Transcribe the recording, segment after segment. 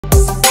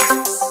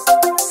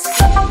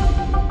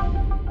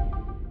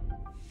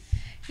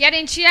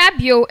Yadinchia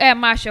bio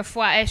masha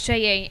for a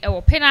shayin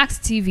or Penax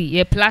TV,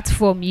 a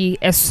platform ye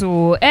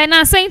so and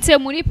I saying to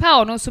Munipa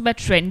or no super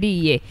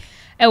trendy ye.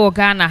 Ewo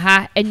Ghana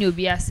ha enyo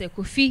bia se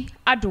Kofi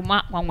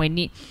Adoma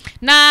wanweni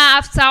na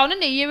after on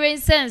the year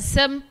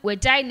sem we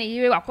die na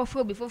year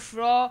akofo before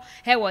fro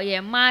he wo ye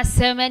ma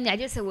sem na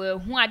je se we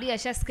hu ade a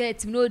hye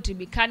skirt no to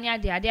bi kan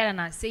ade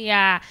na se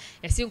ya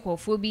yesi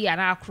nkofo bi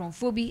ana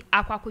akronfo bi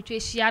akwakotwe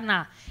hia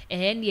na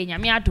ne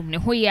nyame adom ne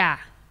ho ya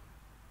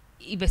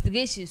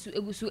investigation su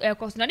egusu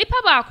ekos na nipa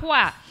ba ko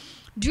a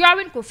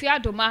during Kofi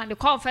Adoma the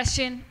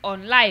confession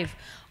on live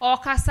or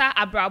kasa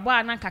abrabo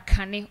anan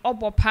kakane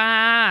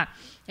obopa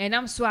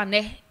enam so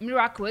ane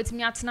miracle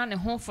etimi atena ne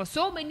ho for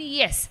so many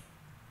years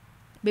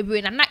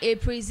bebre na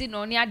praise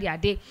no ne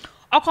ade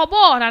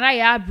okobo na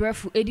Yaa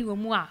Brefo edi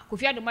womu a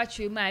Kofi Adoma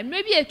chema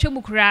mre bi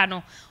etwemu kura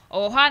no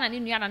o ha na ne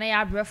nua na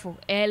Yaa Brefo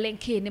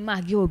linke ne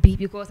magi obi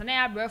because na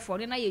Yaa Brefo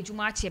ne na ye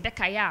dwuma ache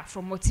beka ya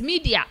from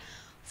multimedia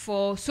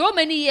for so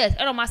many years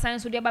eno masan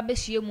so de ba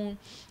behie mu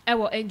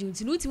ewo engine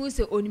ti nutimu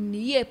se onim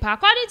ni ye pa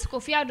according to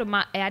Kofi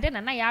Adoma ade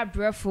na Yaa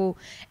Brefo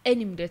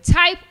enim the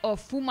type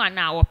of woman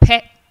na wo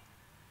pe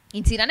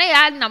inti na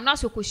ya nam na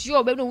so kohie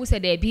obe no hu se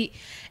da bi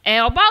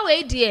oba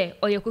we die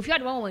oye Kofi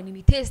Adoma won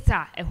ni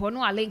taster ho no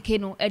alenke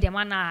no e de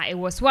ma na it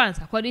was once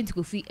according to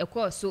Kofi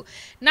ekọ so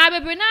na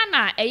bebre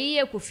na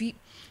eyeye Kofi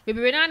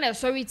bebre na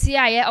sorry ti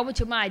aye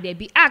omochema da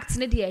bi act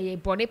ne de ye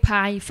body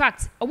pa in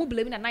fact omo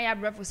blame na Yaa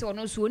Brefo se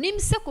ono so onim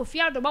se Kofi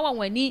Adoma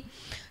wani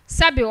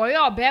sabe oye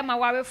oba ma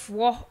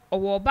warefo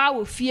owo oba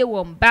wo fie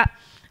wo mba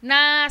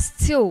na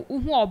still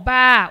uhu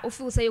oba o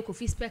feel say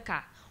Kofi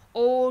speaker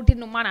o di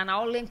no man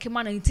na o link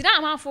man nti na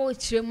amanfo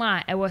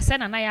chirema e was say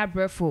na Yaa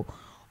Brefo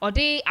or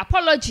the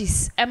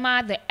apologies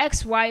Emma the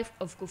ex-wife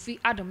of Kofi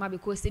Adoma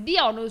because the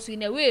dia ono so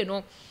in a way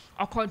no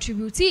or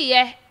contribute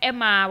ye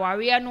Emma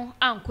warrior no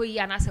anko yi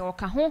anase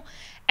oka ho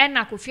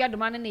na Kofi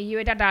Adoma na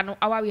yire dada no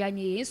awawe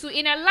anye so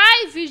in a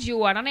live video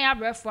na Yaa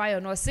Brefo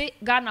ayo no say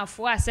Ghana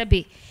fo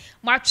asebe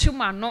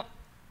matwuma no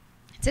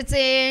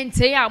tete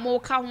nte ya mo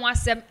ka ho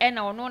asem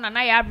na ono na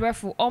Yaa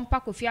Brefo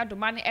ompa Kofi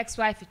Adoma na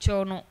ex-wife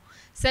cho no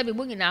sebe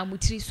mo nyina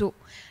amutiri so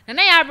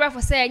na Yaa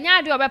Brefo say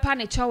nya de obepa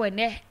ne cho we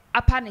ne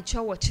apa ne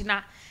cho wo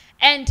china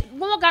and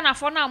mo Ghana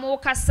for na mo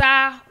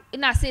kasa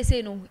na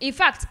say no in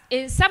fact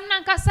in some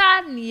na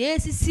kasa ni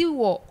esisi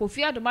wo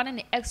Kofi Adoma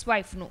ne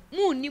ex-wife no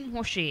mu nim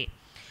ho hwe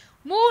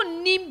mu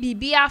nim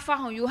bibia afa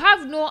ho you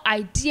have no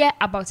idea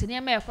about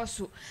neme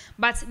ekoso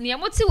but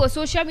niamoti wo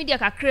social media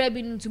kakra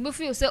bi ntu me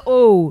feel say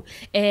oh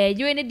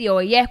you ne de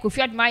oye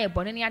Kofi Adoma ye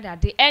bone ne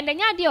adade and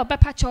nya de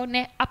obepa cho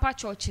ne apa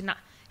cho china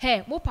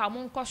he mo pa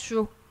mo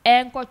nkosro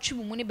enko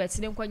twum mu ne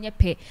betine nkonye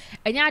pe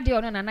enya ade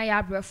ono na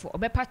Yaa Brefo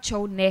obepa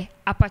chow ne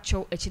apa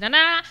chow echina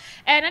na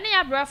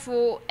Yaa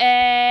Brefo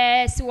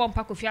si won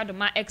pa Kofi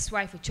Adoma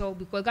ex-wife chow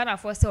because Ghana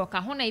for say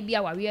oka ho na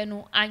bia wawe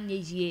no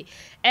anye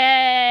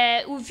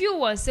yie u view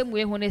won sem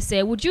we ho ne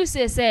say would you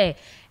say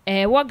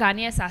what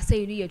Ghanaians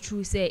say you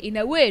true say in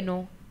a way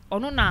no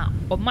ono na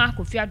oma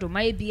Kofi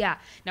Adoma e bia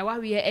na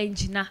wawe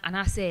engina and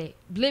I say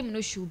blame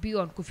no should be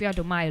on Kofi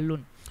Adoma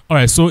alone. All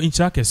right, so in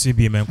Chakesi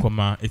be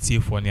menkoma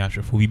etiefo ne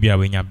ahwefo we bia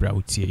wenya bra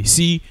utie. You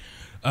see,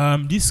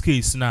 this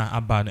case now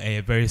about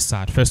very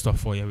sad. First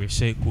of all, we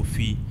say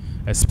Kofi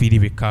a speedy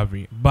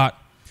recovery, but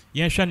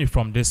shine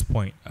from this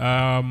point.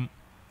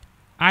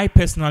 I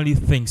personally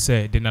think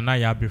say the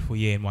Yaa Brefo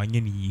ye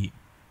mwanye ni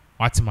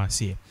what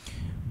say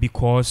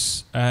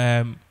because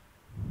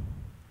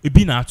it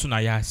be na to na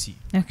yasi.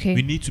 Okay.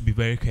 We need to be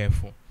very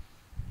careful.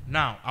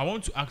 Now, I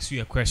want to ask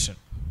you a question.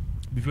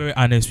 Be very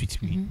honest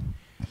with me.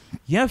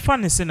 Yen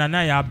fan say na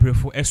Yaa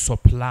Brefo a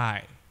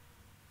supply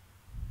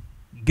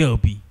girl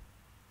be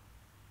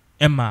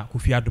Emma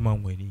Kofi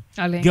Adoma weni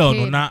girl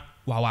no na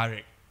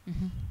waware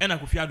na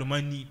Kofi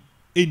Adoma ni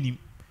enim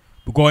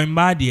because in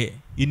bad there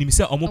enim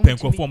say omo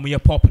penko for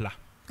omo popular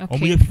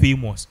omo ye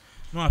famous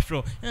no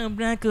afro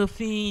black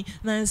Kofi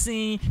na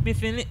say me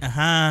feeling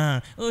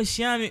oh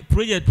share me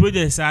project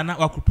na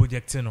waku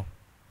project no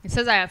it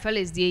says I fell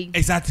is the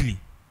exactly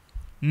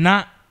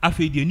na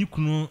afi de ni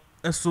kunu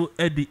eso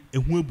edi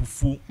ehu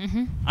ebufu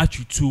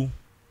achutu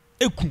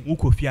eku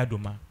Kofi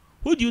Adoma.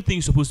 Who do you think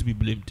is supposed to be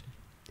blamed?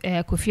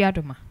 Kofi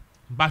Adoma.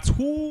 But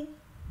who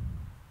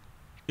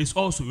is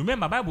also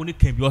remember Bible ne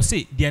can be or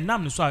say their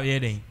name so aye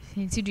den.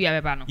 Nti du ya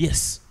beba no.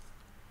 Yes.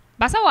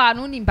 Basa wa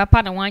anu ni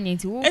papa na wanye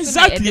nti wo.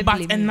 Exactly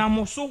but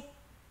enamo so.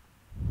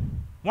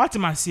 What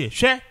am I say?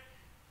 Hwe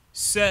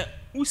se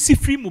usi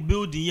free mo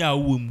building ya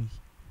wo mu.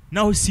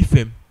 Na usi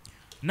fem.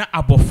 Na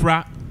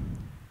abofra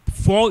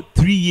for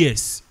 3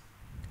 years.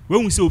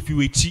 When we say ofi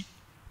wechi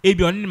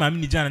ebi oni mama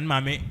ni jana ni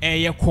mama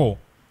eye call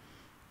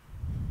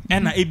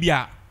na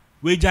ebia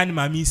we jana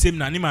mama nsem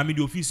na ni mama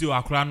di office o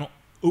akra no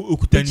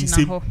okuta ni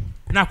nsem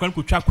na akwa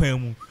ko twa kwan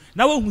mu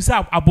na we hu say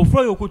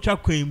abofro yo ko twa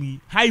kwan mu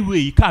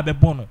highway ka be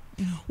bono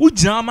wo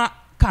jama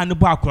ka ne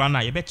bo akra na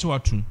ye be che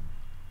watum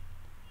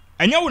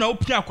anya wo na wo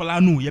pia akra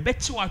no ye be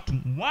che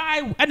watum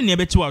why ade ne ye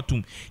be che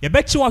watum ye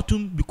be che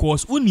watum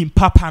because unim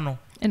papa no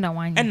na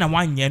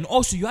wanye and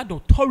also you had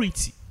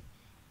authority.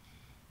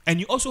 And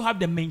you also have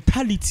the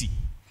mentality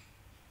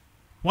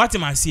What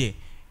am I say?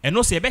 And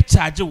no say be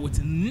charge you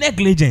with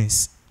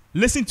negligence.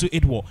 Listen to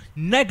it well.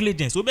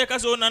 Negligence. So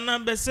because on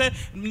number say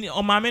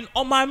o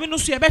mama no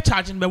so be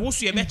charging be wo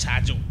so be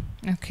charge you.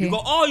 Okay.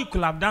 Because all you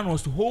could have done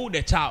was to hold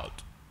the child.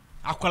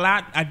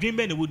 Akola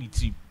agreement the would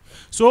trip.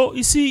 So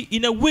you see,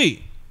 in a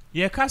way,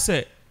 ye ka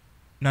say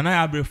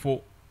Yaa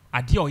Brefo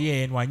ade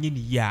oye en wanye ni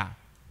ya.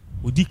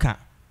 Odika.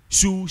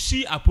 Should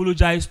she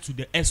apologize to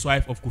the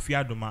ex-wife of Kofi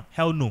Adoma?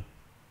 Hell no.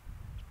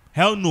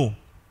 Hell no.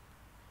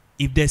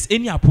 If there's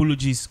any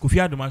apologies, Kofi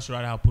Adoma should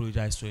rather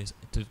apologize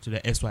to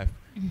the ex-wife.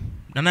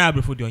 Yaa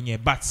Brefo de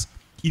onye. But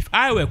if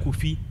I were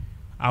Kofi,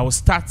 I will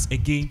start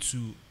again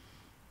to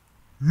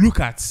look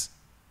at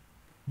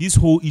these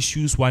whole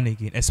issues one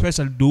again,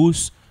 especially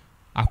those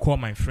I call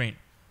my friend,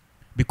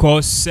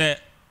 because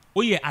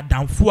oye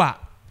adamfo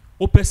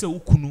o pese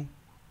ukunu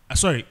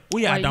sorry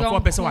oye adamfo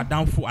pese wa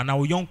adamfo ana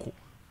oyonko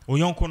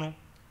no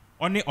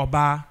one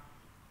oba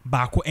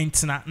baako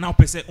entina na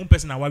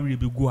pese na wari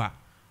be go a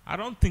I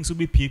don't think so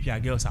be pia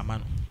girls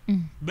amano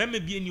be me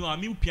be any o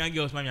me pia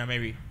girls ma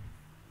marry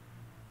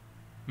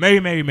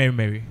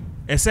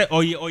I say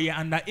oye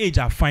underage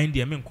I find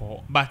them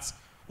nko but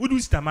we do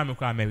sister ma me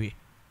kwa marry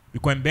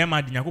because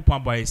Bema di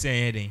Yakupon boy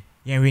say den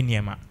yen we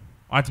niema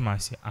what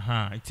must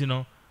you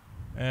know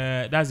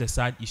that's a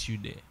sad issue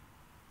there.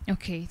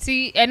 Okay,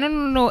 see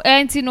no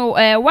and you know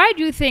why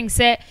do you think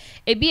say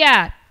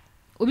ebia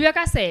obi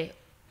aka say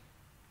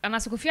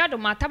Kofi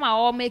Adoma time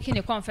all making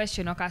a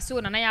confession okay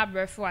so Yaa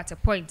Brefo at a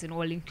point in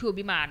all link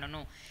obi ma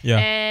no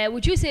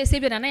would you say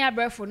Yaa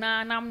Brefo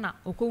na namna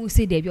okon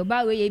say there be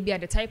oba we be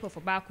the type of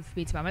oba Kofi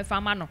bit ma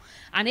fama no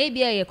and e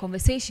be a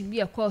conversation be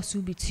a course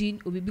between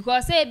obi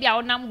because say be a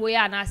onam ho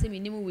ya na say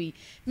minim we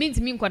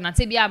means me nko na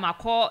te be a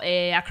makọ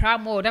akra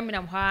mo da me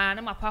nam ha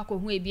na makọ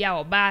akọ hu e be a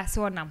oba say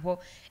onam ho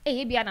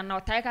e be a na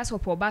otai ka so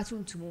po oba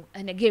tuntum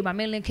and again ma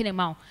link ne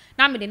ma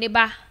na me de ne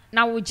ba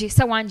na woje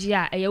se wanje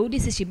a e yudi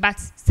se but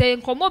say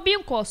nkomo bi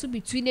nko so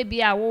between e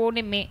be a wo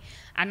ne me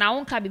ana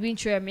wonka bibi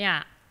ntwe me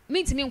a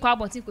meet me nkwa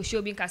abontin ko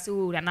show bi nka se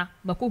wo na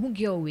bako hu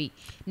girl we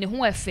ne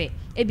ho efe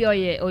e be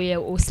oye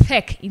o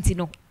spec inti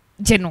no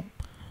je no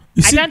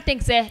I don't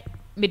think say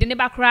me de ne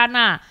ba kra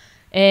na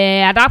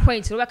at that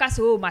point we ka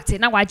se o mate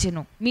na waje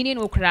no meaning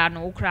o kra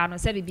no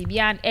say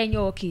bibia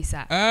enyo okay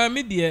sir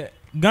me de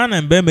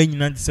Ghana mbema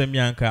nyina ntse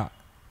anka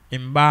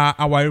mba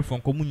aware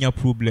from komunya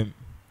problem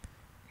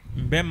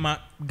mbema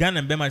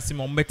Ghana mbema se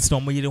mo mbetse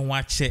mo yire ho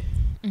ache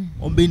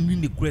ombe ni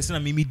ne kura se na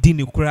mimi di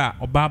ne kura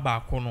oba ba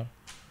akono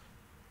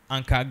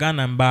anka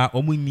Ghana mba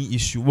omuni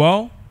issue.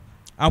 Well,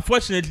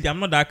 unfortunately I'm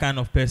not that kind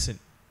of person.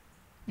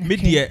 Okay.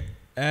 Media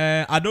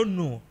I don't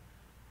know.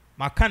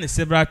 My kind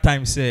several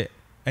times say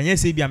enye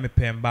say bia me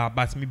pemba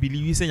but me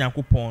believe say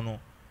Yakupon no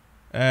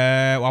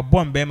wa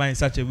born be man in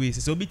such a way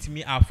so be to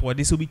me afford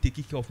this will be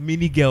taking care of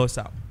many girls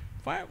out.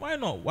 Why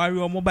not? Worry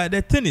or mobile.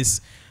 The thing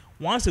is,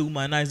 once a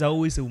womanizer,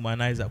 always a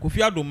womanizer.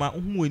 Kofi Adoma,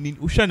 who in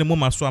Ushan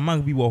Moma so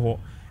among be wo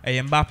a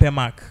Mbappe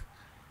mark.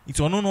 It's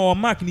on no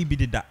mark ni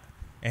be that.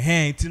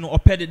 It's no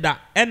oped that.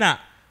 And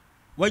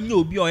when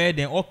you be your head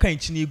then all kind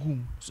of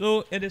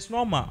so it is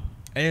normal.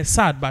 It's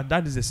sad, but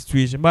that is the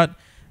situation. But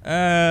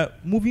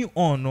moving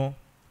on, no,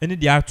 any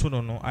the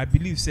actual no, I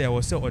believe say I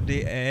was say or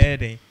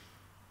day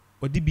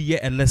or did be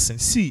a lesson.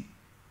 See,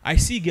 I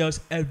see girls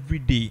every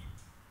day.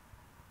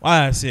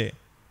 Why I say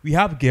we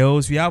have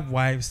girls, we have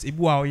wives. You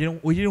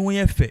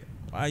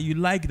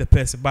like the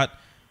person, but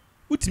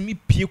what me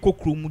pieko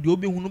krum the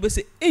obi hunu be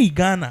say, hey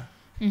Ghana.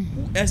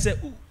 I say,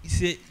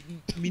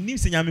 me name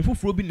say nyame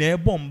foforo bi na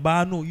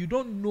bomba. No, you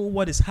don't know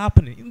what is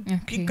happening.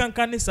 In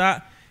kankane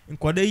sa in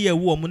kwade year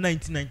wo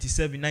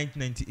 1997,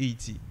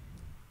 1998.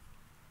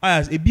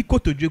 As a biko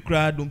to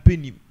jekra don't pay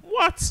him.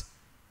 What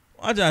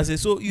I say,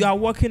 so you are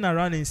walking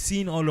around and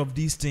seeing all of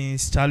these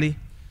things, Charlie.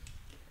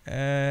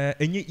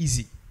 And you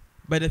easy.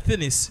 But the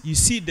thing is, you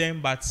see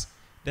them, but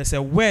there's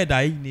a word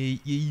I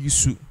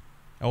use to.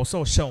 I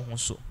also show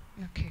also.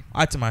 Okay.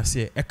 I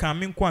say, I can't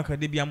mean quite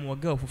a more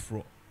girl for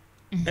fraud.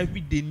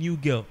 Every day new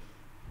girl.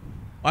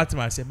 What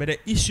I say, but the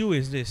issue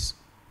is this: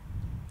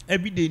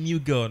 every day new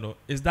girl, no,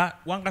 is that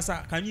one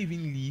can you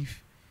even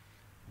leave?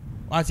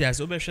 What I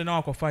say,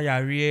 now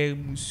fire,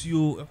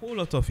 monsieur, a whole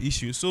lot of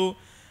issues. So,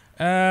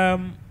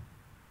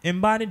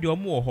 embody the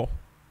omo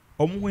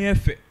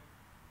efe,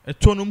 a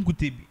tonum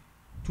gutebi,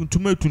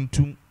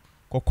 tuntum.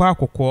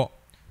 Koko,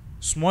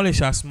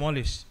 smallish,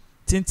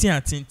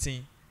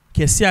 tintin,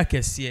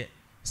 kesia,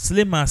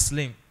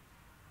 slim,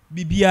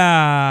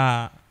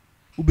 bibia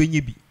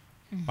ubenyebi.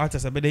 What I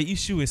say, but the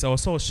issue is I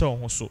was so sure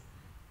also.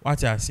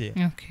 What I say.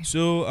 Okay.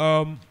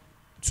 So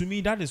to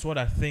me that is what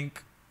I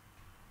think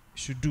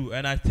should do,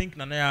 and I think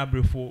Yaa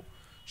Brefo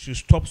should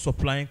stop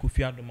supplying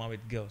Kofi Adoma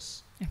with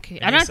girls. Okay.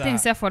 And I don't think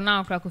so for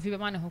now. Kofi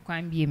Adoma who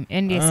can be him,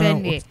 and they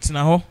send it.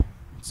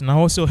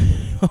 Tinaho so.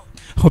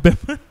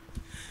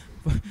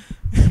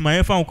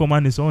 My phone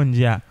command is on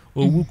ya.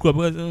 O wuku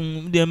because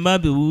the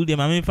mabu the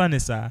mama fan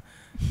is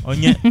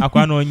onye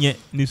akwa no onye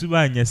ni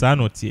suba anya sa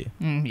no tie.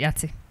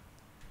 Yate.